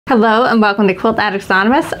Hello and welcome to Quilt Addicts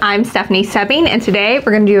Anonymous. I'm Stephanie Soebbing, and today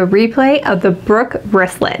we're going to do a replay of the Brooke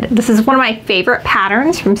Wristlet. This is one of my favorite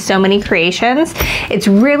patterns from So Many Creations. It's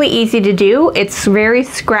really easy to do. It's very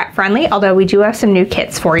scrap friendly, although we do have some new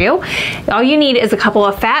kits for you. All you need is a couple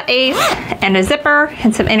of fat A's and a zipper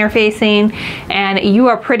and some interfacing, and you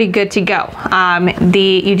are pretty good to go.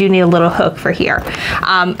 You do need a little hook for here.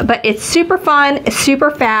 But it's super fun,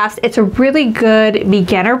 super fast. It's a really good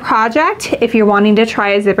beginner project if you're wanting to try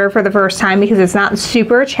a zipper for the first time, because it's not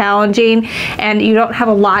super challenging and you don't have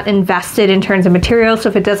a lot invested in terms of material, so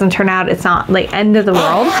if it doesn't turn out, it's not like end of the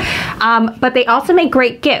world. But they also make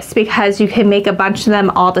great gifts because you can make a bunch of them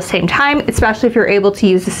all at the same time, especially if you're able to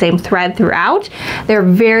use the same thread throughout. They're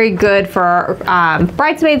very good for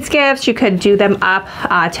bridesmaids gifts. You could do them up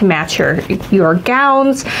to match your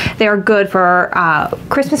gowns. They're good for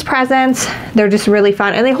Christmas presents. They're just really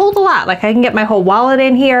fun, and they hold a lot. Like, I can get my whole wallet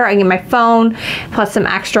in here, I can get my phone, plus some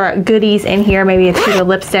extra goodies in here, maybe a tube of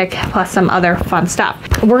lipstick, plus some other fun stuff.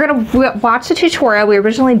 We're gonna watch the tutorial. We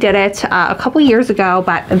originally did it a couple years ago,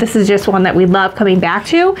 but this is just one that we love coming back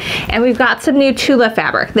to. And we've got some new Tula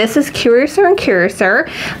fabric. This is Curiouser and Curiouser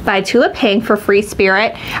by Tula Pink for Free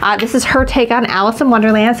Spirit. This is her take on Alice in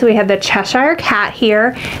Wonderland. So we have the Cheshire Cat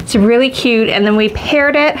here. It's really cute. And then we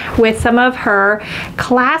paired it with some of her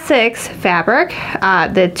classics fabric,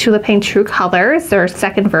 the Tula Pink True Colors, their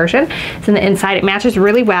second version. It's in the inside. It matches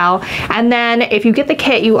really well. And then if you get the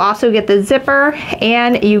kit, you also get the zipper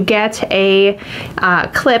and you get a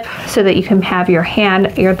clip so that you can have your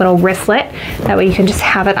little wristlet. That way you can just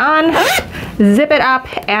have it on, zip it up,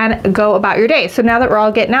 and go about your day. So now that we're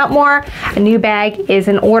all getting out more, a new bag is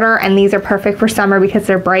in order, and these are perfect for summer because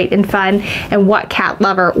they're bright and fun, and what cat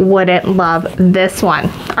lover wouldn't love this one?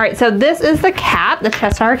 All right, so this is the cat, the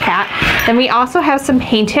Cheshire Cat. Then we also have some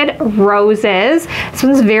painted roses. This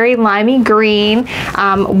one's very limey green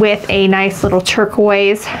with a nice little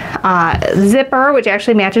turquoise zipper, which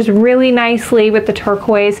actually matches really nicely with the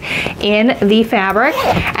turquoise in the fabric.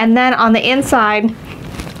 And then on the inside,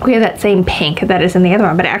 we have that same pink that is in the other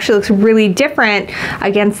one, but it actually looks really different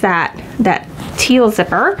against that teal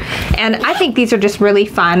zipper. And I think these are just really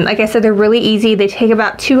fun. Like I said, they're really easy. They take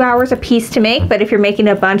about 2 hours a piece to make, but if you're making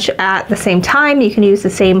a bunch at the same time, you can use the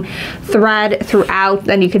same thread throughout,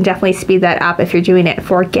 then you can definitely speed that up if you're doing it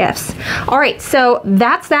for gifts. All right, so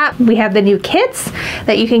that's that. We have the new kits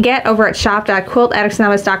that you can get over at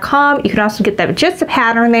shop.quiltaddictsanonymous.com. You can also get them just a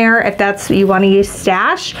pattern there if that's you want to use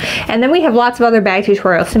stash. And then we have lots of other bag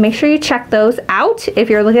tutorials, so make sure you check those out if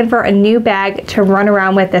you're looking for a new bag to run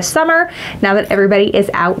around with this summer, now that everybody is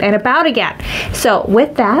out and about again. So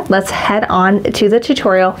with that, let's head on to the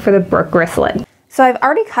tutorial for the Brooke Wristlet. So I've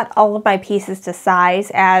already cut all of my pieces to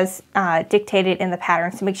size as dictated in the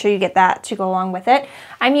pattern, so make sure you get that to go along with it.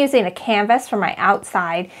 I'm using a canvas for my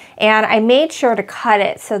outside, and I made sure to cut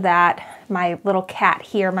it so that my little cat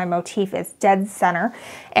here, my motif, is dead center.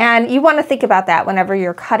 And you want to think about that whenever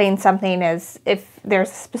you're cutting something, is if there's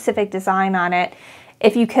a specific design on it,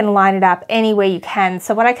 if you can line it up any way you can.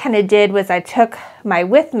 So what I kind of did was I took my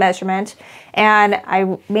width measurement and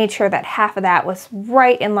I made sure that half of that was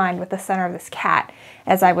right in line with the center of this cat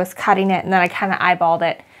as I was cutting it, and then I kind of eyeballed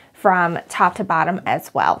it from top to bottom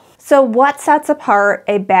as well. So what sets apart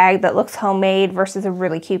a bag that looks homemade versus a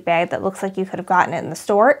really cute bag that looks like you could have gotten it in the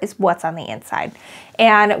store is what's on the inside.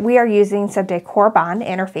 And we are using some decor bond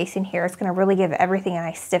interfacing here. It's going to really give everything a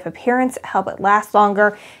nice stiff appearance, help it last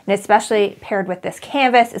longer, and especially paired with this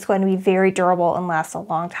canvas, it's going to be very durable and last a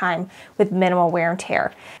long time with minimal wear and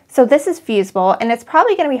tear. So this is fusible, and it's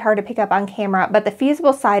probably going to be hard to pick up on camera, but the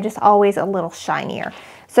fusible side is always a little shinier.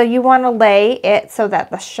 So you want to lay it so that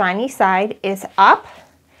the shiny side is up,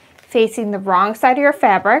 facing the wrong side of your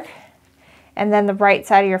fabric, and then the right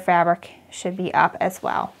side of your fabric should be up as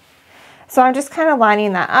well. So I'm just kind of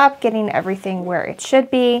lining that up, getting everything where it should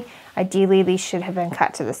be. Ideally, these should have been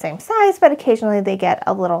cut to the same size, but occasionally they get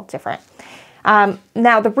a little different.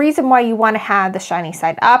 Now, the reason why you want to have the shiny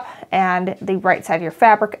side up and the right side of your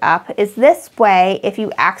fabric up is this way, if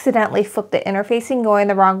you accidentally flip the interfacing going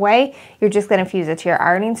the wrong way, you're just going to fuse it to your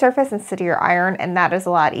ironing surface instead of your iron, and that is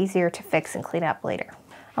a lot easier to fix and clean up later.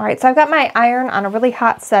 All right, so I've got my iron on a really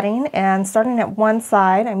hot setting, and starting at one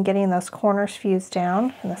side, I'm getting those corners fused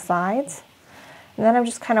down and the sides. And then I'm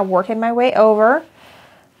just kind of working my way over.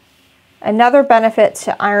 Another benefit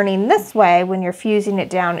to ironing this way when you're fusing it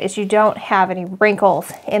down is you don't have any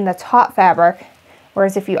wrinkles in the top fabric,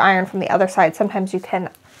 whereas if you iron from the other side, sometimes you can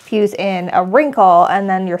fuse in a wrinkle and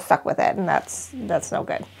then you're stuck with it, and that's no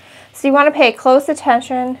good. So you want to pay close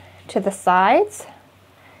attention to the sides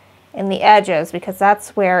and the edges, because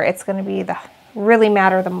that's where it's going to be really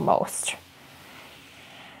matter the most.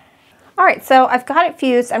 All right, so I've got it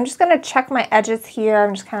fused. I'm just gonna check my edges here.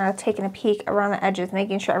 I'm just kind of taking a peek around the edges,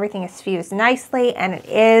 making sure everything is fused nicely, and it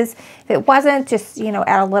is. If it wasn't, just, you know,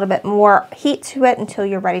 add a little bit more heat to it until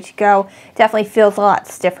you're ready to go. Definitely feels a lot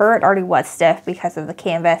stiffer. It already was stiff because of the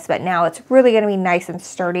canvas, but now it's really gonna be nice and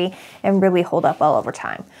sturdy and really hold up well over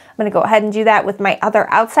time. I'm gonna go ahead and do that with my other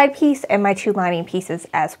outside piece and my 2 lining pieces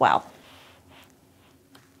as well.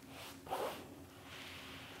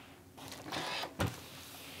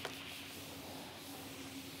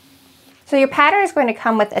 So your pattern is going to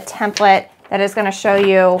come with a template that is going to show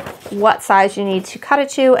you what size you need to cut it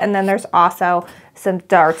to, and then there's also some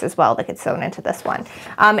darts as well that get sewn into this one.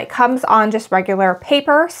 It comes on just regular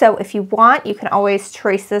paper, so if you want, you can always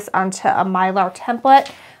trace this onto a Mylar template.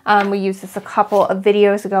 We used this a couple of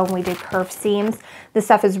videos ago when we did curved seams. This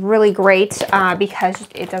stuff is really great because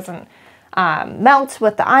it doesn't melt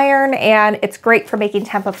with the iron, and it's great for making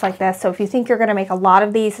templates like this. So if you think you're going to make a lot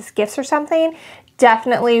of these as gifts or something,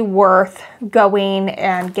 definitely worth going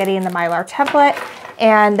and getting the Mylar template,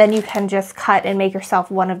 and then you can just cut and make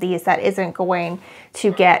yourself one of these that isn't going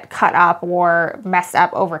to get cut up or messed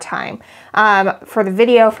up over time. For the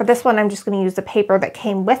video, for this one, I'm just going to use the paper that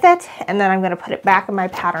came with it, and then I'm going to put it back in my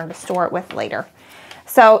pattern to store it with later.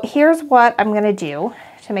 So here's what I'm going to do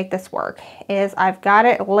to make this work, is I've got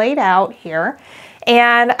it laid out here,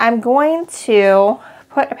 and I'm going to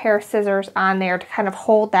put a pair of scissors on there to kind of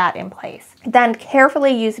hold that in place. Then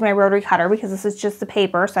carefully using my rotary cutter, because this is just the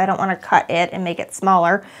paper, so I don't want to cut it and make it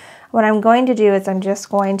smaller. What I'm going to do is I'm just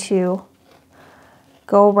going to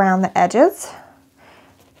go around the edges,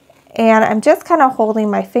 and I'm just kind of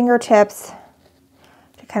holding my fingertips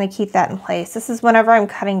to kind of keep that in place. This is whenever I'm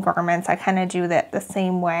cutting garments, I kind of do that the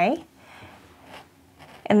same way.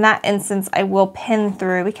 In that instance, I will pin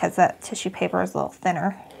through because that tissue paper is a little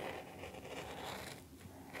thinner.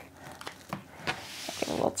 Give it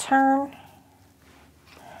a little turn.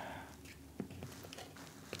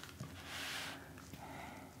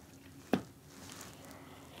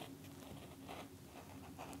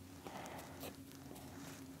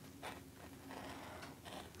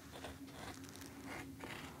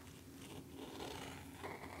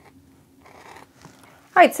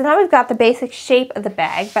 All right, so now we've got the basic shape of the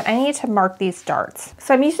bag, but I need to mark these darts.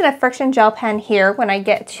 So I'm using a friction gel pen here. When I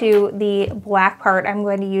get to the black part, I'm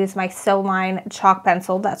going to use my Soebbing chalk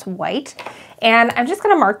pencil that's white. And I'm just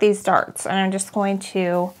gonna mark these darts, and I'm just going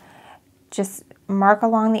to just mark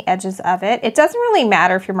along the edges of it. It doesn't really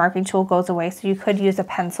matter if your marking tool goes away, so you could use a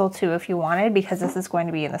pencil too if you wanted, because this is going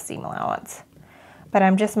to be in the seam allowance. But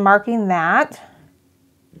I'm just marking that.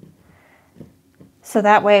 So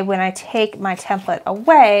that way when I take my template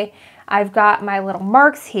away, I've got my little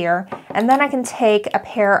marks here, and then I can take a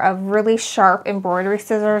pair of really sharp embroidery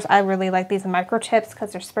scissors. I really like these micro tips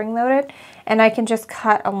because they're spring loaded, and I can just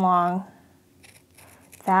cut along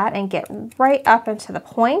that and get right up into the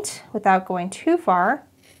point without going too far,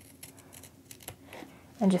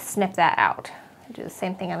 and just snip that out. Do the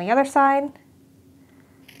same thing on the other side.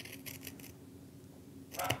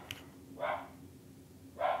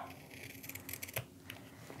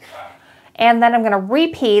 And then I'm going to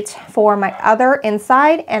repeat for my other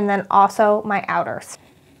inside and then also my outers.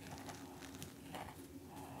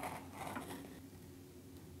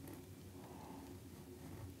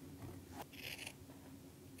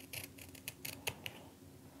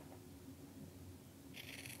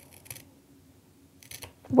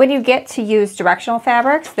 When you get to use directional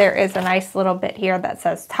fabrics, there is a nice little bit here that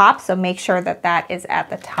says top, so make sure that that is at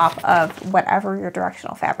the top of whatever your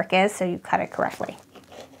directional fabric is so you cut it correctly.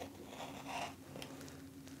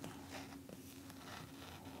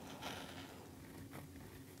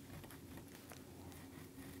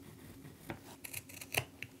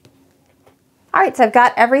 All right, so I've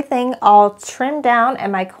got everything all trimmed down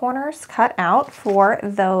and my corners cut out for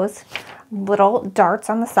those little darts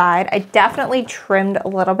on the side. I definitely trimmed a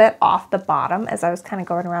little bit off the bottom as I was kind of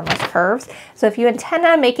going around those curves. So if you intend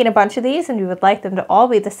on making a bunch of these and you would like them to all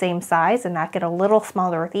be the same size and not get a little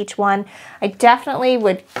smaller with each one, I definitely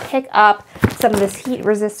would pick up some of this heat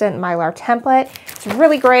resistant Mylar template. It's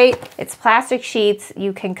really great. It's plastic sheets.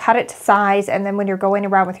 You can cut it to size, and then when you're going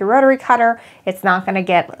around with your rotary cutter, it's not going to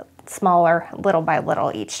get smaller little by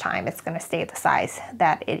little each time. It's going to stay the size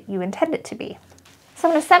that you intend it to be. So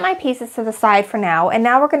I'm going to set my pieces to the side for now, and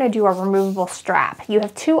now we're going to do a removable strap. You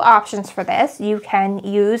have two options for this. You can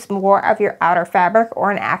use more of your outer fabric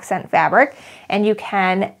or an accent fabric, and you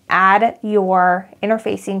can add your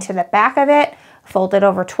interfacing to the back of it, fold it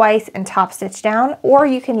over twice and top stitch down, or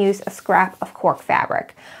you can use a scrap of cork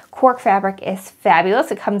fabric. Cork fabric is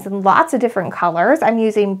fabulous. It comes in lots of different colors. I'm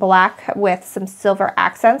using black with some silver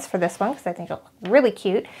accents for this one because I think it'll look really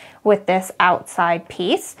cute with this outside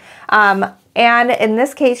piece. And in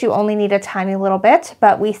this case, you only need a tiny little bit,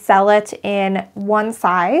 but we sell it in one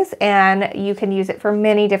size and you can use it for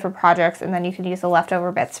many different projects, and then you can use the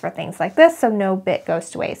leftover bits for things like this, so no bit goes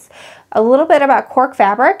to waste. A little bit about cork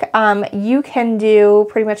fabric. You can do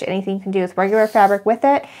pretty much anything you can do with regular fabric with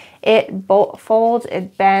it. It folds,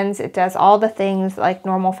 it bends, it does all the things like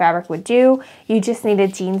normal fabric would do. You just need a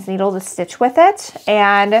jeans needle to stitch with it,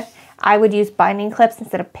 and I would use binding clips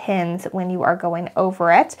instead of pins when you are going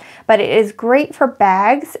over it. But it is great for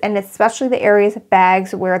bags, and especially the areas of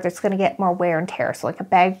bags where there's going to get more wear and tear. So like a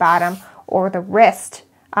bag bottom or the wrist,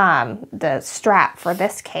 the strap for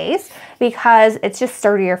this case, because it's just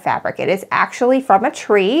sturdier fabric. It is actually from a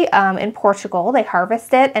tree in Portugal. They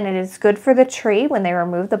harvest it, and it is good for the tree when they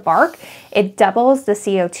remove the bark. It doubles the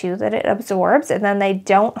CO2 that it absorbs, and then they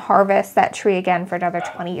don't harvest that tree again for another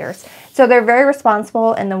 20 years. So they're very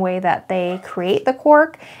responsible in the way that they create the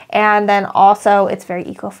cork, and then also it's very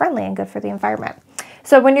eco-friendly and good for the environment.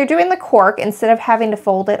 So when you're doing the cork, instead of having to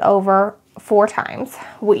fold it over 4 times,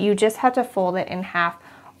 you just have to fold it in half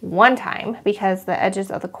one time, because the edges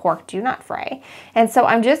of the cork do not fray. And so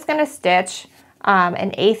I'm just going to stitch an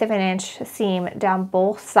 1/8 of an inch seam down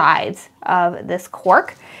both sides of this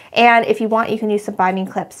cork. And if you want, you can use some binding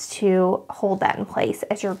clips to hold that in place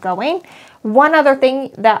as you're going. One other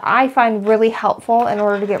thing that I find really helpful in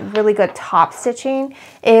order to get really good top stitching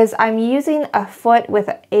is I'm using a foot with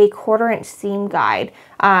a 1/4 inch seam guide.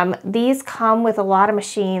 These come with a lot of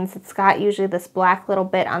machines. It's got usually this black little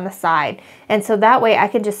bit on the side. And so that way I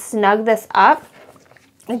can just snug this up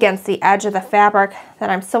against the edge of the fabric that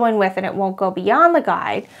I'm sewing with, and it won't go beyond the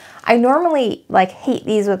guide. I normally hate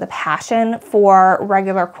these with a passion for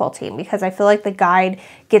regular quilting, because I feel like the guide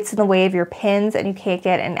gets in the way of your pins and you can't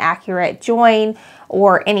get an accurate join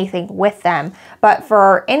or anything with them. But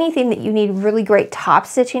for anything that you need really great top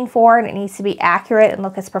stitching for, and it needs to be accurate and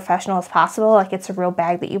look as professional as possible, like it's a real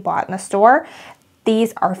bag that you bought in the store,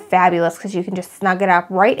 these are fabulous because you can just snug it up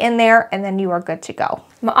right in there and then you are good to go.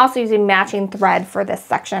 I'm also using matching thread for this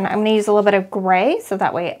section. I'm going to use a little bit of gray so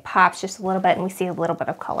that way it pops just a little bit and we see a little bit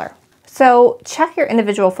of color. So check your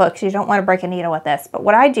individual foot because you don't want to break a needle with this. But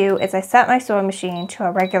what I do is I set my sewing machine to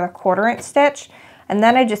a regular 1/4 inch stitch, and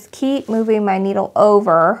then I just keep moving my needle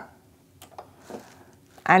over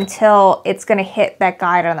until it's going to hit that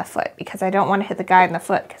guide on the foot, because I don't want to hit the guide on the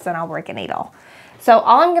foot because then I'll break a needle. So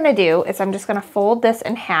all I'm going to do is I'm just going to fold this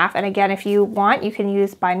in half. And again, if you want, you can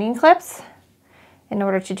use binding clips in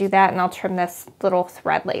order to do that, and I'll trim this little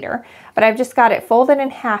thread later. But I've just got it folded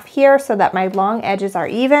in half here so that my long edges are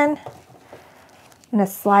even. I'm going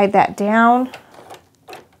to slide that down.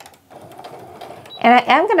 And I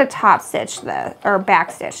am going to top stitch this, or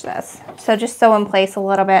back stitch this. So just sew in place a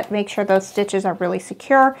little bit, make sure those stitches are really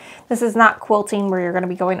secure. This is not quilting where you're going to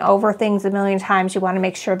be going over things a million times. You want to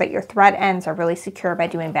make sure that your thread ends are really secure by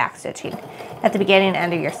doing back stitching at the beginning and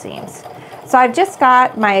end of your seams. So I've just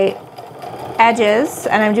got my edges,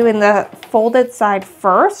 and I'm doing the folded side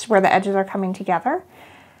first where the edges are coming together.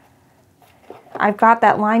 I've got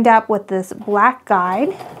that lined up with this black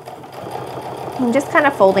guide. I'm just kind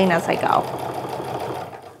of folding as I go.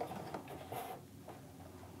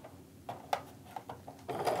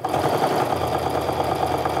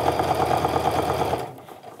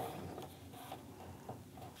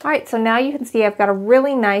 All right, so now you can see I've got a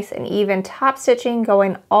really nice and even top stitching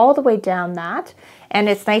going all the way down that, and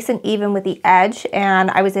it's nice and even with the edge, and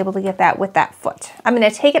I was able to get that with that foot. I'm going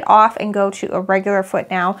to take it off and go to a regular foot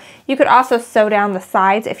now. You could also sew down the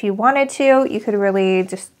sides if you wanted to. You could really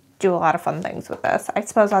just do a lot of fun things with this. I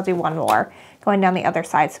suppose I'll do one more going down the other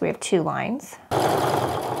side so we have 2 lines.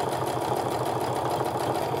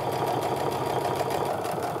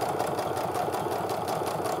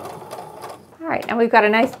 All right, and we've got a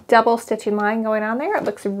nice double stitching line going on there. It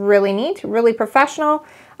looks really neat, really professional,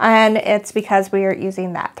 and it's because we are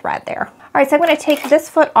using that thread there. All right, so I'm going to take this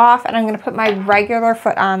foot off and I'm going to put my regular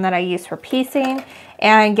foot on that I use for piecing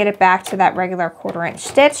and get it back to that regular 1/4 inch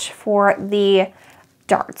stitch for the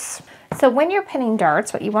darts. So when you're pinning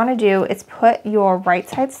darts, what you want to do is put your right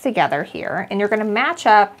sides together here, and you're going to match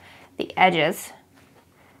up the edges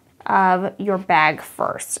of your bag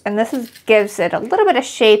first. And this gives it a little bit of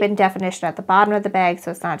shape and definition at the bottom of the bag,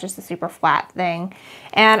 so it's not just a super flat thing.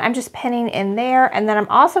 And I'm just pinning in there, and then I'm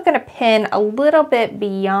also going to pin a little bit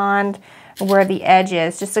beyond where the edge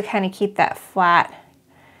is, just to kind of keep that flat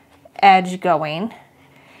edge going.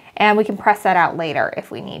 And we can press that out later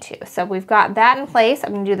if we need to. So we've got that in place.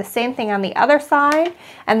 I'm going to do the same thing on the other side,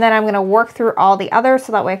 and then I'm going to work through all the others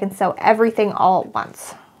so that way I can sew everything all at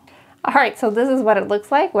once. All right, so this is what it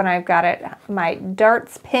looks like when I've got my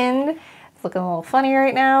darts pinned It's looking a little funny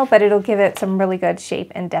right now, but it'll give it some really good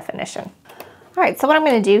shape and definition. All right, so what I'm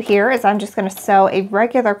going to do here is I'm just going to sew a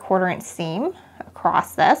regular 1/4 inch seam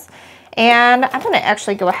across this. And I'm going to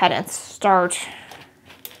actually go ahead and start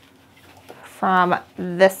from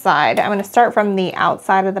this side. I'm going to start from the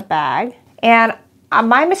outside of the bag. And on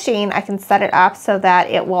my machine, I can set it up so that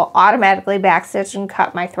it will automatically backstitch and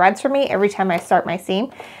cut my threads for me every time I start my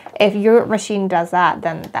seam. If your machine does that,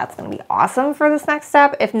 then that's going to be awesome for this next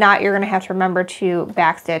step. If not, you're going to have to remember to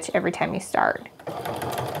backstitch every time you start.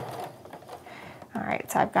 All right,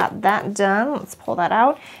 so I've got that done. Let's pull that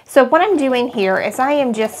out. So what I'm doing here is I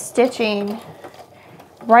am just stitching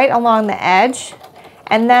right along the edge,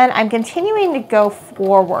 and then I'm continuing to go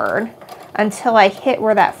forward until I hit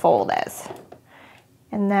where that fold is.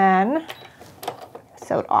 And then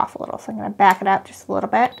sew it off a little. So I'm going to back it up just a little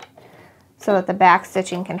bit so that the back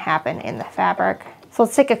stitching can happen in the fabric. So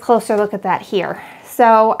let's take a closer look at that here.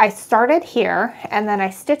 So I started here and then I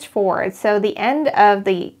stitched forward. So the end of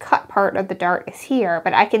the cut part of the dart is here,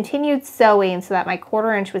 but I continued sewing so that my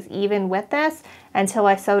 1/4 inch was even with this until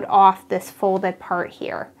I sewed off this folded part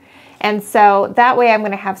here. And so that way I'm going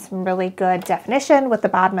to have some really good definition with the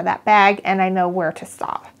bottom of that bag, and I know where to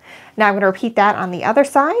stop. Now I'm going to repeat that on the other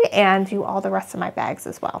side and do all the rest of my bags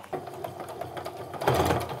as well.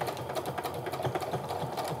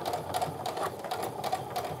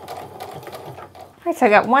 All right, so I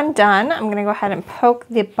got one done. I'm going to go ahead and poke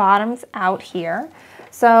the bottoms out here.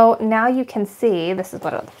 So now you can see this is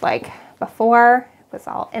what it looked like before. It was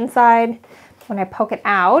all inside. When I poke it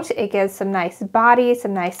out, it gives some nice body,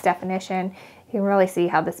 some nice definition. You can really see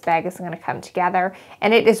how this bag is going to come together.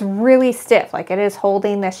 And it is really stiff, like it is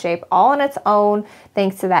holding this shape all on its own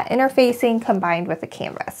thanks to that interfacing combined with the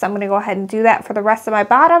canvas. So I'm going to go ahead and do that for the rest of my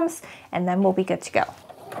bottoms, and then we'll be good to go.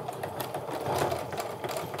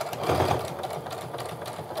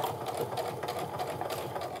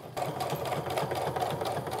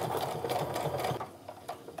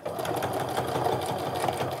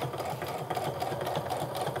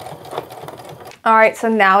 All right, so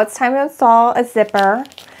now it's time to install a zipper.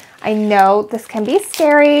 I know this can be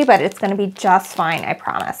scary, but it's gonna be just fine, I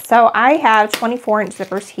promise. So I have 24-inch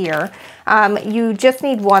zippers here. You just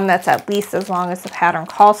need one that's at least as long as the pattern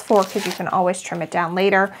calls for, because you can always trim it down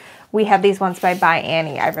later. We have these ones by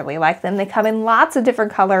Annie. I really like them. They come in lots of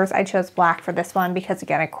different colors. I chose black for this one because,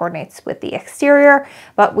 again, it coordinates with the exterior,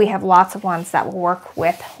 but we have lots of ones that will work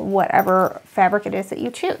with whatever fabric it is that you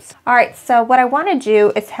choose. All right, so what I want to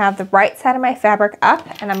do is have the right side of my fabric up,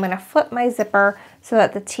 and I'm going to flip my zipper so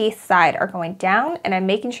that the teeth side are going down, and I'm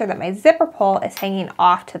making sure that my zipper pull is hanging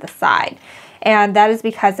off to the side. And that is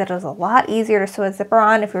because it is a lot easier to sew a zipper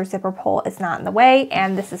on if your zipper pull is not in the way,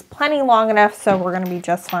 and this is plenty long enough, so we're going to be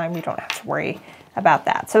just fine. We don't have to worry about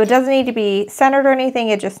that. So it doesn't need to be centered or anything,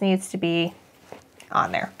 it just needs to be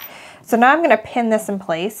on there. So now I'm going to pin this in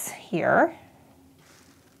place here.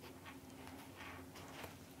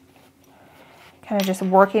 Kind of just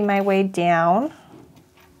working my way down.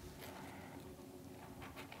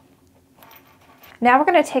 Now we're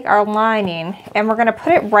going to take our lining and we're going to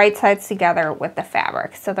put it right sides together with the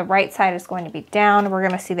fabric. So the right side is going to be down. We're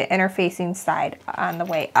going to see the interfacing side on the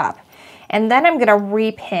way up. And then I'm going to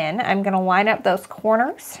repin. I'm going to line up those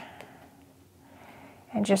corners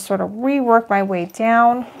and just sort of rework my way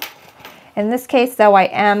down. In this case, though,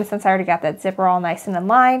 since I already got that zipper all nice and in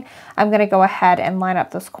line, I'm going to go ahead and line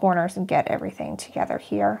up those corners and get everything together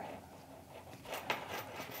here.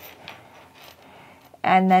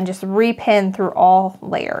 And then just repin through all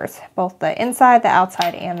layers, both the inside, the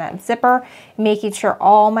outside, and that zipper, making sure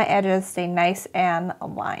all my edges stay nice and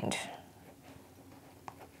aligned.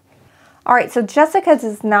 All right, so Jessica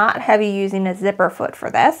does not have you using a zipper foot for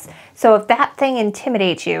this. So if that thing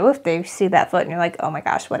intimidates you, if they see that foot and you're like, oh my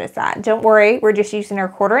gosh, what is that? Don't worry, we're just using our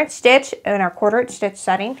 1/4 inch stitch in our 1/4 inch stitch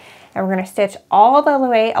setting, and we're gonna stitch all the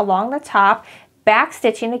way along the top, back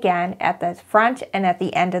stitching again at the front and at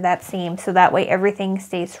the end of that seam, so that way everything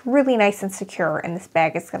stays really nice and secure, and this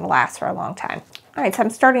bag is going to last for a long time. All right, so I'm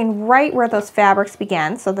starting right where those fabrics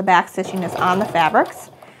began, so the back stitching is on the fabrics,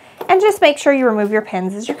 and just make sure you remove your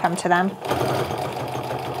pins as you come to them,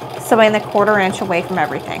 sewing the 1/4 inch away from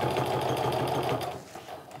everything.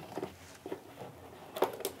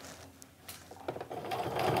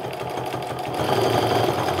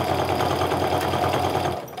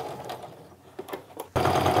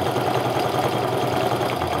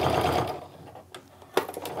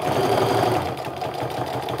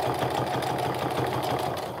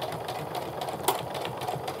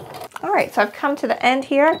 So I've come to the end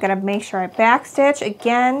here. I'm going to make sure I back stitch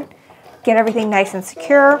again, get everything nice and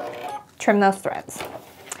secure, trim those threads.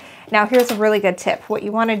 Now here's a really good tip. What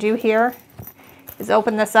you want to do here is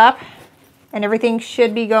open this up, and everything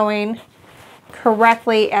should be going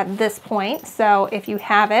correctly at this point. So if you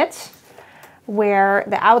have it where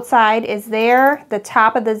the outside is there, the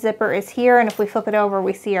top of the zipper is here, and if we flip it over,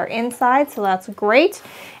 we see our inside, so that's great.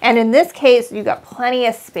 And in this case, you got plenty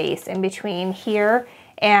of space in between here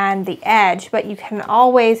and the edge, but you can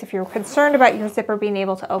always, if you're concerned about your zipper being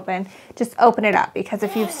able to open, just open it up, because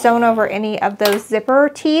if you've sewn over any of those zipper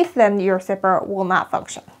teeth, then your zipper will not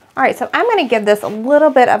function. All right, so I'm going to give this a little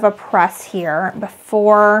bit of a press here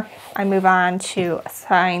before I move on to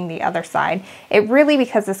sewing the other side. It really,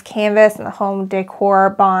 because this canvas and the home decor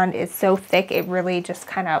bond is so thick, it really just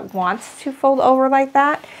kind of wants to fold over like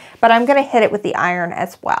that. But I'm going to hit it with the iron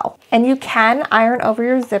as well. And you can iron over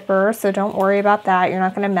your zipper, so don't worry about that. You're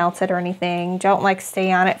not going to melt it or anything. Don't like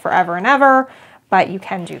stay on it forever and ever, but you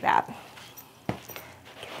can do that.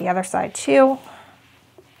 Get the other side too.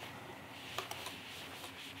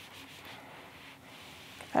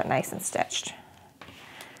 That nice and stitched.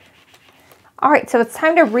 All right, so it's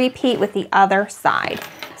time to repeat with the other side.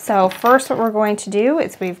 So first what we're going to do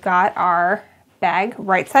is we've got our bag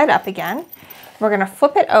right side up again. We're gonna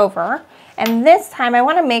flip it over, and this time I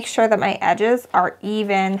wanna make sure that my edges are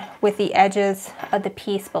even with the edges of the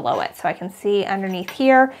piece below it. So I can see underneath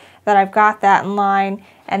here that I've got that in line,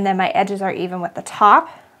 and then my edges are even with the top.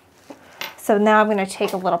 So now I'm gonna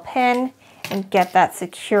take a little pin and get that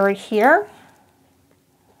secured here.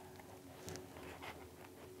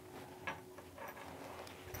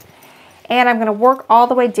 And I'm gonna work all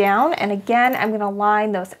the way down, and again, I'm gonna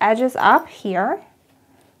line those edges up here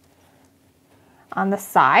on the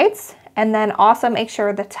sides, and then also make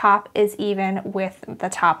sure the top is even with the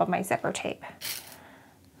top of my zipper tape.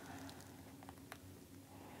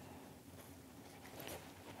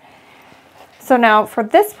 So now for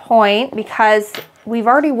this point, because we've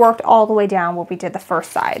already worked all the way down when we did the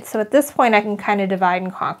first side, so at this point I can kind of divide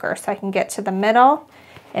and conquer. So I can get to the middle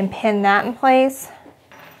and pin that in place.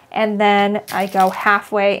 And then I go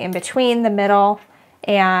halfway in between the middle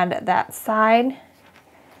and that side,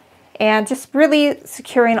 and just really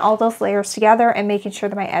securing all those layers together and making sure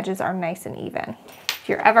that my edges are nice and even. If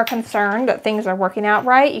you're ever concerned that things are working out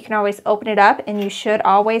right, you can always open it up, and you should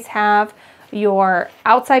always have your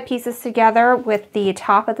outside pieces together with the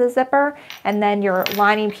top of the zipper, and then your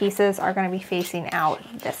lining pieces are going to be facing out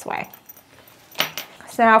this way.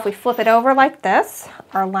 So now if we flip it over like this,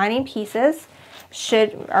 our lining piece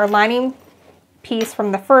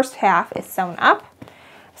from the first half is sewn up.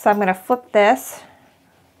 So I'm going to flip this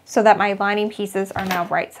so that my lining pieces are now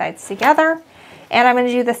right sides together. And I'm going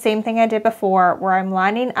to do the same thing I did before, where I'm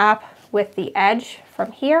lining up with the edge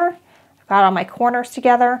from here. I've got all my corners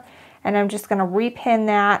together, and I'm just going to repin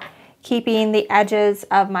that, keeping the edges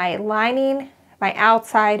of my lining, my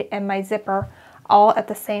outside, and my zipper all at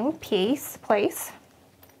the same place.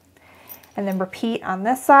 And then repeat on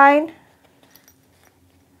this side.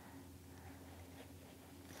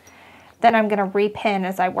 Then I'm going to repin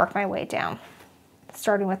as I work my way down,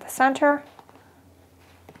 starting with the center.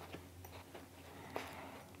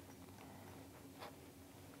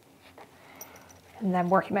 And then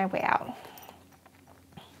working my way out.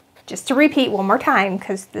 Just to repeat one more time,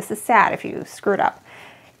 because this is sad if you screwed up.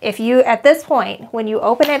 If you, at this point, when you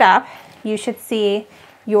open it up, you should see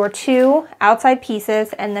your two outside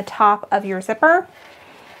pieces and the top of your zipper.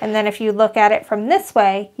 And then if you look at it from this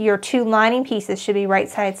way, your two lining pieces should be right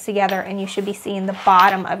sides together, and you should be seeing the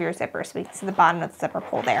bottom of your zipper. So we can see the bottom of the zipper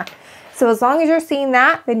pull there. So as long as you're seeing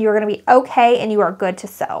that, then you're going to be okay and you are good to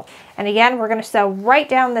sew. And again, we're going to sew right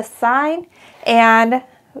down this side, and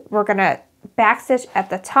we're going to backstitch at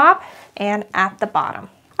the top and at the bottom.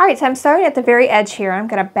 All right, so I'm starting at the very edge here. I'm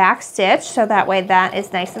going to backstitch so that way that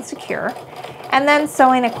is nice and secure. And then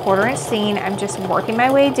sewing a 1/4 inch seam, I'm just working my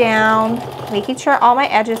way down, making sure all my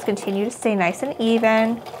edges continue to stay nice and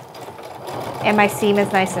even, and my seam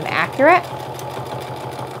is nice and accurate.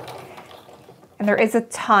 And there is a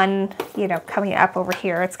ton, you know, coming up over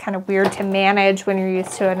here. It's kind of weird to manage when you're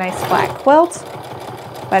used to a nice flat quilt,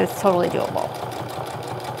 but it's totally doable.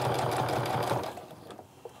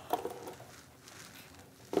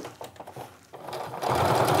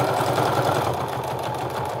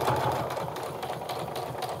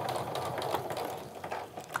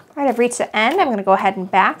 All right, I've reached the end. I'm going to go ahead and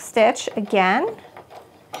back stitch again.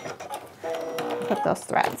 Put those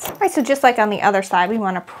threads. All right, so just like on the other side, we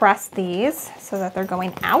want to press these so that they're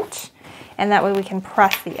going out, and that way we can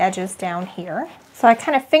press the edges down here. So I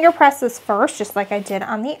kind of finger press this first, just like I did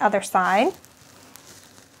on the other side.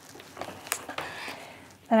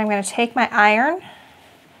 Then I'm going to take my iron.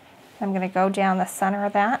 I'm going to go down the center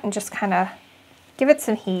of that and just kind of give it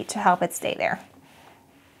some heat to help it stay there.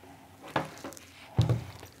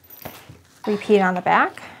 Repeat on the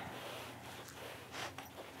back.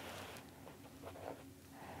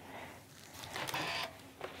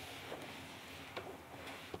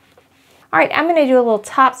 All right, I'm gonna do a little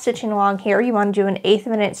top stitching along here. You wanna do an 1/8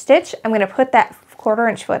 of an inch stitch. I'm gonna put that 1/4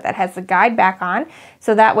 inch foot that has the guide back on,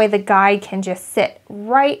 so that way the guide can just sit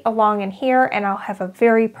right along in here and I'll have a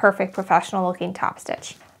very perfect professional looking top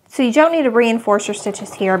stitch. So you don't need to reinforce your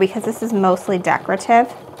stitches here because this is mostly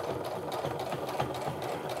decorative.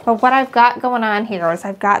 But what I've got going on here is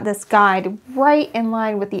I've got this guide right in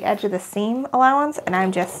line with the edge of the seam allowance and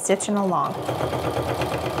I'm just stitching along.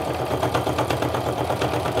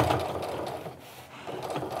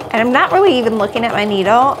 And I'm not really even looking at my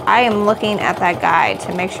needle. I am looking at that guide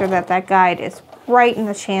to make sure that that guide is right in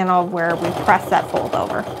the channel where we press that fold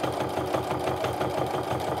over.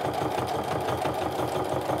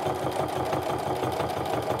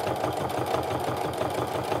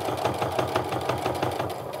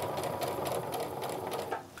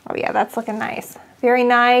 Oh yeah, that's looking nice.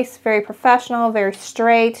 Nice, very professional, very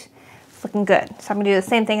straight. It's looking good. So I'm gonna do the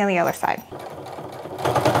same thing on the other side.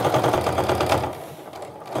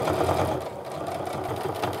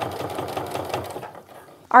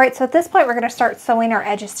 All right, so at this point, we're gonna start sewing our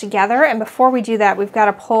edges together. And before we do that, we've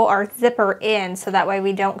gotta pull our zipper in so that way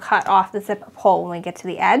we don't cut off the zipper pull when we get to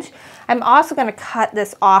the edge. I'm also gonna cut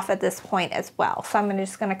this off at this point as well. So I'm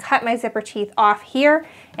just gonna cut my zipper teeth off here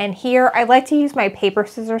and here. I like to use my paper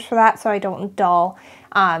scissors for that so I don't dull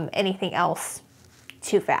anything else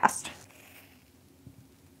too fast.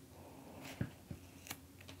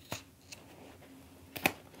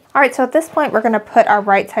 All right, so at this point, we're gonna put our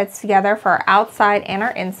right sides together for our outside and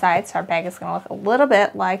our inside. So our bag is gonna look a little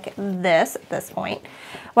bit like this at this point.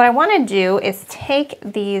 What I wanna do is take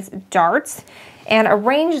these darts and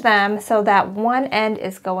arrange them so that one end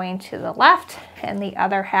is going to the left and the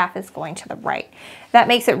other half is going to the right. That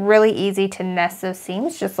makes it really easy to nest those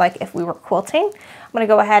seams, just like if we were quilting. I'm gonna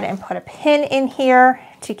go ahead and put a pin in here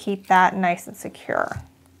to keep that nice and secure.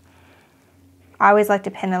 I always like to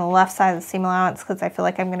pin on the left side of the seam allowance because I feel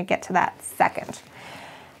like I'm going to get to that second.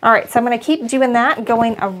 All right, so I'm going to keep doing that,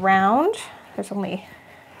 going around. There's only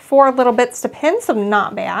 4 little bits to pin, so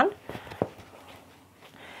not bad.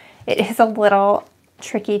 It is a little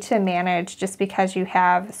tricky to manage just because you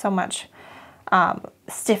have so much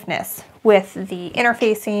stiffness with the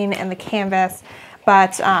interfacing and the canvas,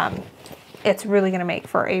 but it's really going to make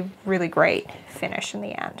for a really great finish in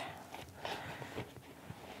the end.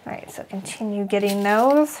 All right, so continue getting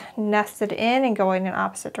those nested in and going in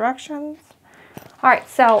opposite directions. All right,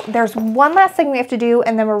 so there's one last thing we have to do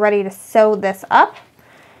and then we're ready to sew this up.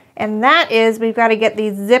 And that is we've got to get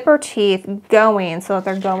these zipper teeth going so that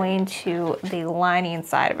they're going to the lining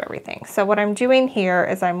side of everything. So what I'm doing here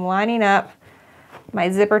is I'm lining up my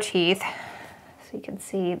zipper teeth. So you can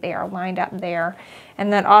see they are lined up there.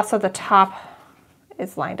 And then also the top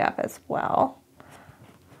is lined up as well.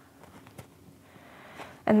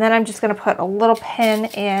 And then I'm just going to put a little pin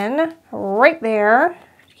in right there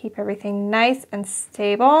to keep everything nice and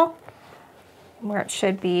stable where it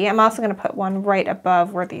should be. I'm also going to put one right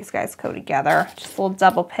above where these guys go together. Just a little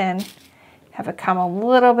double pin. Have it come a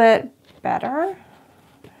little bit better.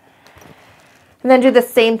 And then do the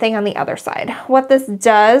same thing on the other side. What this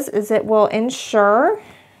does is it will ensure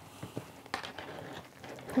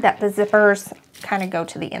that the zippers kind of go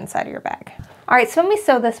to the inside of your bag. All right, so when we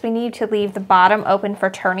sew this, we need to leave the bottom open for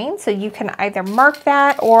turning. So you can either mark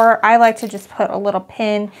that, or I like to just put a little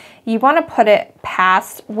pin. You want to put it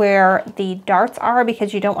past where the darts are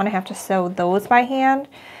because you don't want to have to sew those by hand.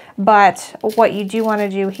 But what you do want to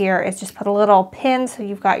do here is just put a little pin so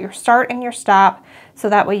you've got your start and your stop. So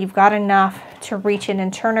that way you've got enough to reach in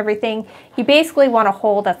and turn everything. You basically want a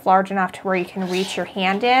hole that's large enough to where you can reach your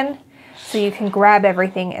hand in so you can grab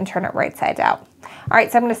everything and turn it right sides out. All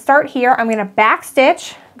right, so I'm going to start here. I'm going to back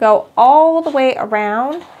stitch, go all the way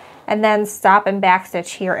around, and then stop and back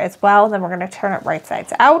stitch here as well. Then we're going to turn it right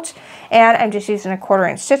sides out. And I'm just using a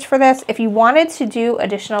 1/4 inch stitch for this. If you wanted to do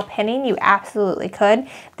additional pinning, you absolutely could.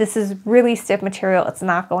 This is really stiff material. It's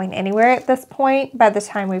not going anywhere at this point by the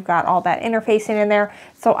time we've got all that interfacing in there.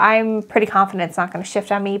 So I'm pretty confident it's not going to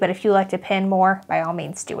shift on me, but if you like to pin more, by all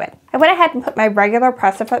means do it. I went ahead and put my regular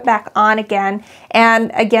presser foot back on again.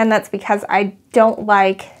 And again, that's because I don't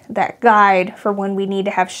like that guide for when we need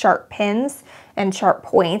to have sharp pins and sharp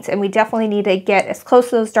points, and we definitely need to get as close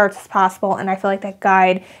to those darts as possible, and I feel like that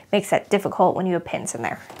guide makes that difficult when you have pins in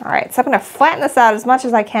there. All right, so I'm going to flatten this out as much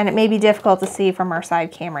as I can. It may be difficult to see from our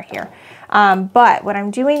side camera here, but what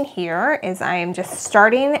I'm doing here is I am just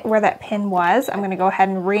starting where that pin was. I'm going to go ahead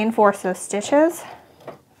and reinforce those stitches.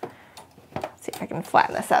 Let's see if I can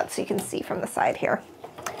flatten this out so you can see from the side here.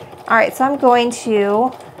 All right, so I'm going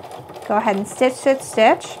to go ahead and stitch, stitch,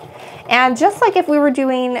 stitch. And just like if we were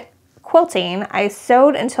doing quilting, I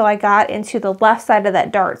sewed until I got into the left side of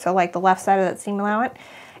that dart, so like the left side of that seam allowance.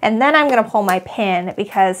 And then I'm gonna pull my pin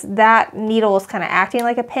because that needle is kind of acting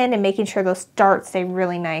like a pin and making sure those darts stay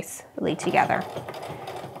really nicely together.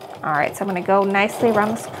 All right, so I'm gonna go nicely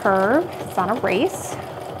around this curve. It's on a race.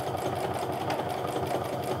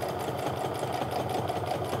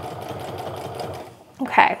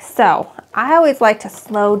 Okay, so I always like to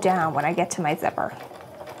slow down when I get to my zipper.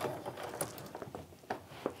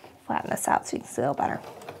 Flatten this out so you can see a little better.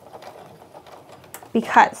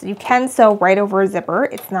 Because you can sew right over a zipper.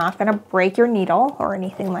 It's not gonna break your needle or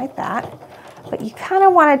anything like that, but you kind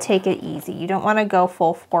of wanna take it easy. You don't wanna go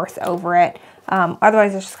full force over it.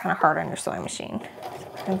 Otherwise it's just kind of hard on your sewing machine.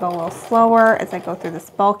 So I'm gonna go a little slower as I go through this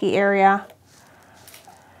bulky area.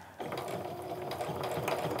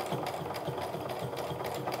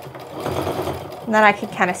 And then I can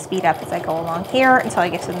kind of speed up as I go along here until I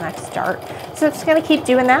get to the next dart. So I'm just gonna keep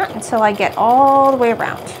doing that until I get all the way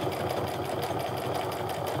around.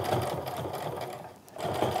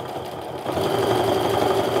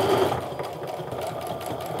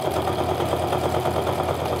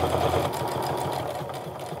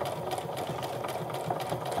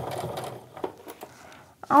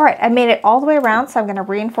 All right, I made it all the way around, so I'm gonna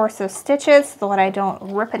reinforce those stitches so that I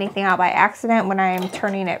don't rip anything out by accident when I'm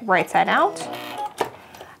turning it right side out.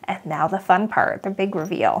 And now the fun part, the big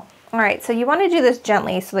reveal. All right, so you wanna do this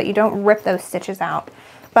gently so that you don't rip those stitches out.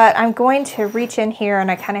 But I'm going to reach in here and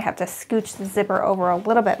I kind of have to scooch the zipper over a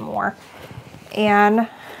little bit more. And I'm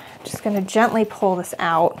just gonna gently pull this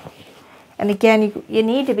out. And again, you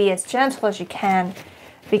need to be as gentle as you can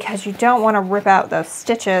because you don't wanna rip out those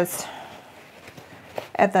stitches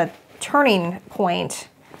at the turning point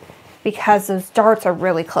because those darts are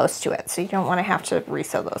really close to it. So you don't wanna have to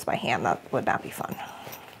resew those by hand. That would not be fun.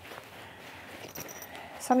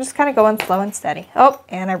 So I'm just kind of going slow and steady. Oh,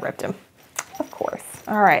 and I ripped him, of course.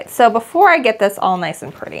 All right, so before I get this all nice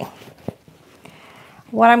and pretty,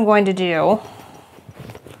 what I'm going to do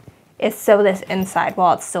is sew this inside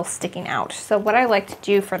while it's still sticking out. So what I like to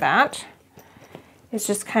do for that is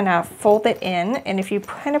just kind of fold it in. And if you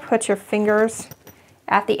kind of put your fingers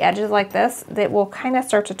at the edges like this, that will kind of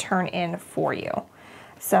start to turn in for you.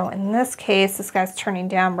 So in this case, this guy's turning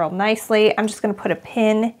down real nicely. I'm just gonna put a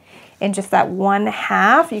pin in just that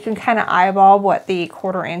 1/2. You can kind of eyeball what the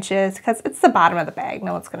 1/4 inch is because it's the bottom of the bag.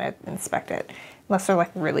 No one's gonna inspect it unless they're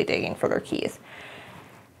like really digging for their keys.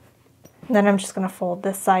 And then I'm just gonna fold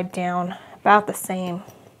this side down about the same.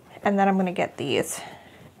 And then I'm gonna get these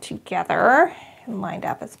together and lined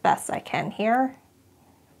up as best I can here.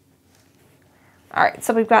 All right,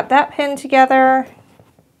 so we've got that pinned together.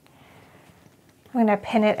 I'm gonna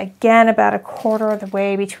pin it again about 1/4 of the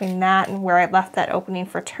way between that and where I left that opening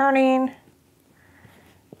for turning.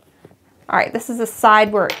 All right, this is the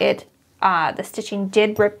side where the stitching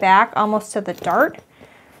did rip back almost to the dart.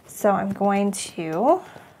 So I'm going to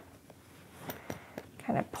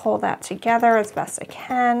kind of pull that together as best I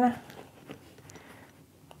can.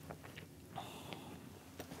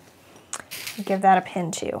 Give that a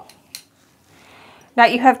pin too. Now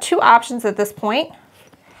you have two options at this point.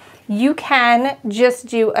 You can just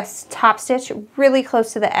do a top stitch really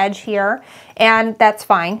close to the edge here, and that's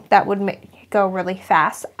fine. That would make it go really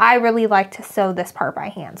fast. I really like to sew this part by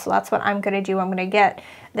hand, so that's what I'm gonna do. I'm gonna get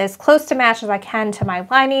as close to match as I can to my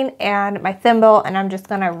lining and my thimble, and I'm just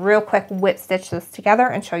gonna real quick whip stitch this together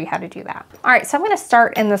and show you how to do that. All right, so I'm gonna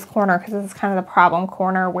start in this corner because this is kind of the problem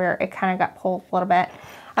corner where it kind of got pulled a little bit.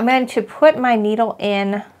 I'm going to put my needle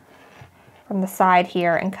in from the side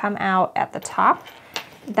here and come out at the top.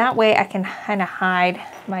 That way I can kind of hide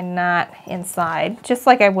my knot inside, just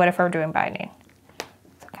like I would if I were doing binding.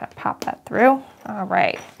 So kind of pop that through. All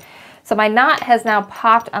right. So my knot has now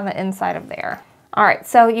popped on the inside of there. All right,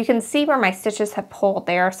 so you can see where my stitches have pulled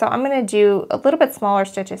there. So I'm going to do a little bit smaller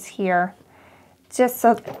stitches here, just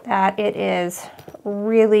so that it is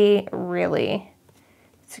really, really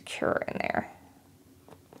secure in there.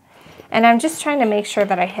 And I'm just trying to make sure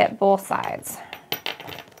that I hit both sides.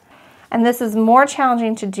 And this is more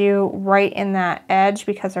challenging to do right in that edge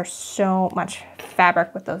because there's so much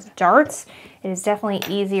fabric with those darts. It is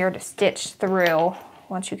definitely easier to stitch through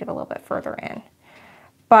once you get a little bit further in.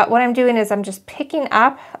 But what I'm doing is I'm just picking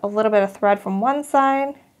up a little bit of thread from one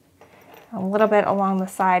side, a little bit along the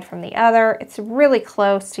side from the other. It's really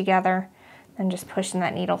close together, and just pushing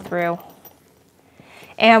that needle through.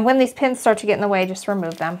 And when these pins start to get in the way, just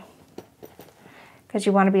remove them, because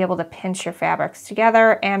you want to be able to pinch your fabrics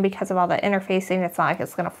together, and because of all the interfacing, it's not like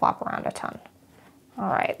it's going to flop around a ton. All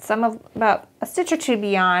right, so I'm about a stitch or two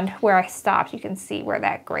beyond where I stopped. You can see where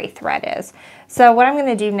that gray thread is. So what I'm going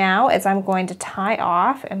to do now is I'm going to tie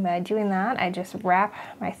off, and by doing that, I just wrap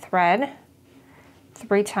my thread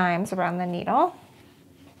 3 times around the needle,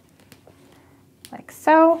 like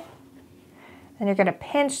so. Then you're going to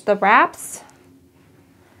pinch the wraps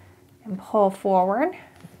and pull forward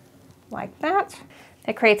like that.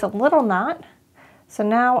 It creates a little knot. So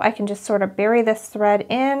now I can just sort of bury this thread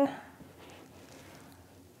in,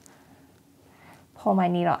 pull my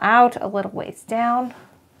needle out a little ways down,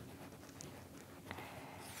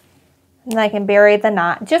 and then I can bury the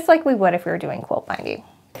knot just like we would if we were doing quilt binding.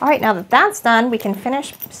 All right, now that that's done, we can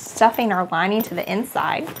finish stuffing our lining to the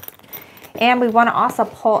inside. And we want to also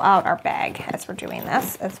pull out our bag as we're doing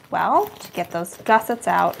this as well to get those gussets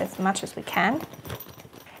out as much as we can.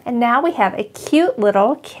 And now we have a cute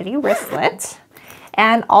little kitty wristlet.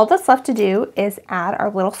 And all that's left to do is add our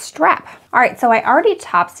little strap. All right, so I already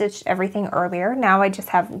top stitched everything earlier. Now I just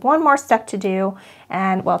have one more step to do,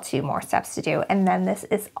 and well, 2 more steps to do, and then this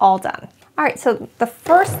is all done. All right, so the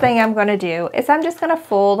first thing I'm gonna do is I'm just gonna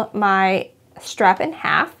fold my strap in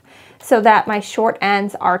half so that my short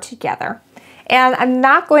ends are together. And I'm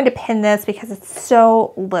not going to pin this because it's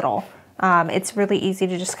so little. It's really easy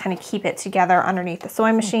to just kind of keep it together underneath the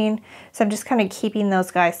sewing machine. So I'm just kind of keeping those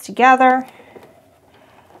guys together.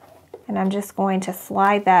 And I'm just going to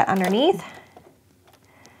slide that underneath.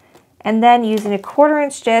 And then using a 1/4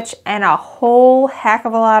 inch stitch and a whole heck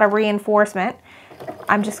of a lot of reinforcement,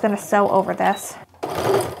 I'm just going to sew over this.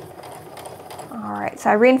 All right, so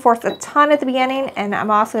I reinforced a ton at the beginning, and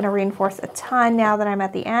I'm also going to reinforce a ton now that I'm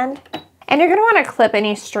at the end. And you're going to want to clip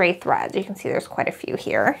any stray threads. You can see there's quite a few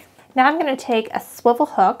here. Now I'm going to take a swivel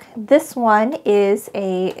hook. This one is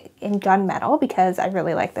in gunmetal because I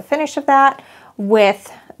really like the finish of that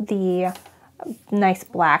with the nice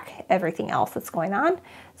black everything else that's going on.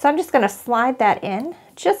 So I'm just going to slide that in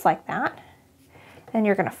just like that. And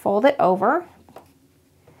you're going to fold it over,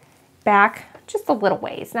 back just a little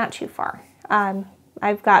ways, not too far.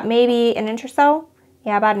 I've got maybe 1 inch or so.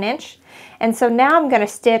 Yeah, about 1 inch. And so now I'm going to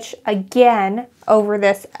stitch again over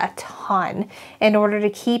this a ton in order to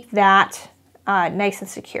keep that nice and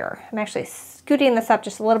secure. I'm actually scooting this up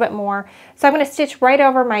just a little bit more. So I'm going to stitch right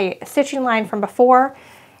over my stitching line from before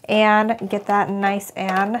and get that nice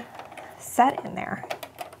and set in there.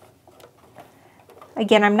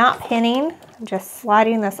 Again, I'm not pinning, I'm just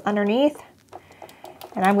sliding this underneath,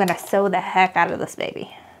 and I'm going to sew the heck out of this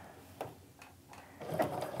baby.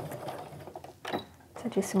 So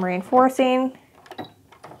do some reinforcing.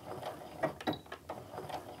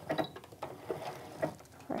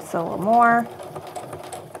 Sew a little more.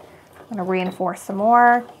 I'm going to reinforce some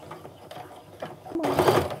more.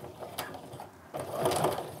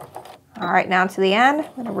 All right, now to the end.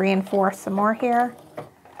 I'm going to reinforce some more here.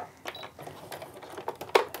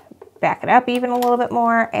 Back it up even a little bit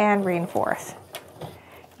more and reinforce.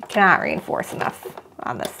 You cannot reinforce enough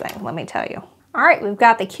on this thing, let me tell you. All right, we've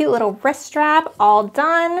got the cute little wrist strap all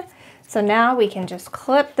done. So now we can just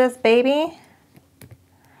clip this baby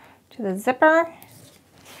to the zipper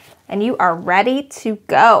and you are ready to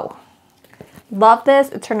go. Love this,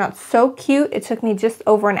 it turned out so cute. It took me just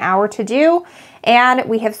over an hour to do, and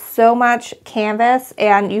we have so much canvas,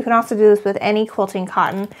 and you can also do this with any quilting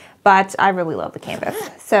cotton, but I really love the canvas.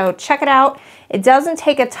 So check it out. It doesn't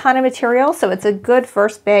take a ton of material, so it's a good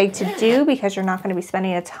first bag to do because you're not going to be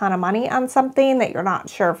spending a ton of money on something that you're not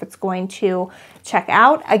sure if it's going to check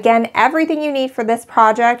out. Again, everything you need for this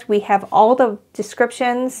project, we have all the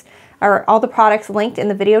descriptions or all the products linked in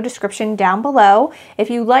the video description down below. If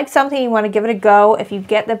you like something, you want to give it a go, if you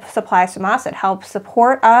get the supplies from us, it helps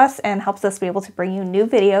support us and helps us be able to bring you new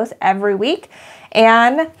videos every week.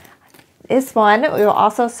 And is fun. We will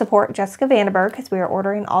also support Jessica Vandenberg because we are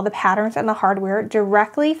ordering all the patterns and the hardware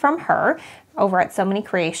directly from her over at So Many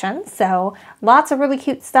Creations. So lots of really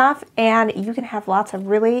cute stuff, and you can have lots of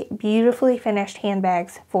really beautifully finished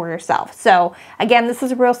handbags for yourself. So again, this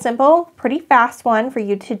is a real simple, pretty fast one for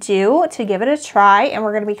you to do, to give it a try, and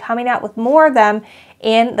we're going to be coming out with more of them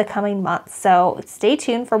in the coming months. So stay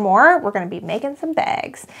tuned for more. We're going to be making some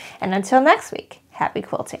bags. And until next week, happy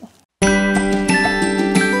quilting.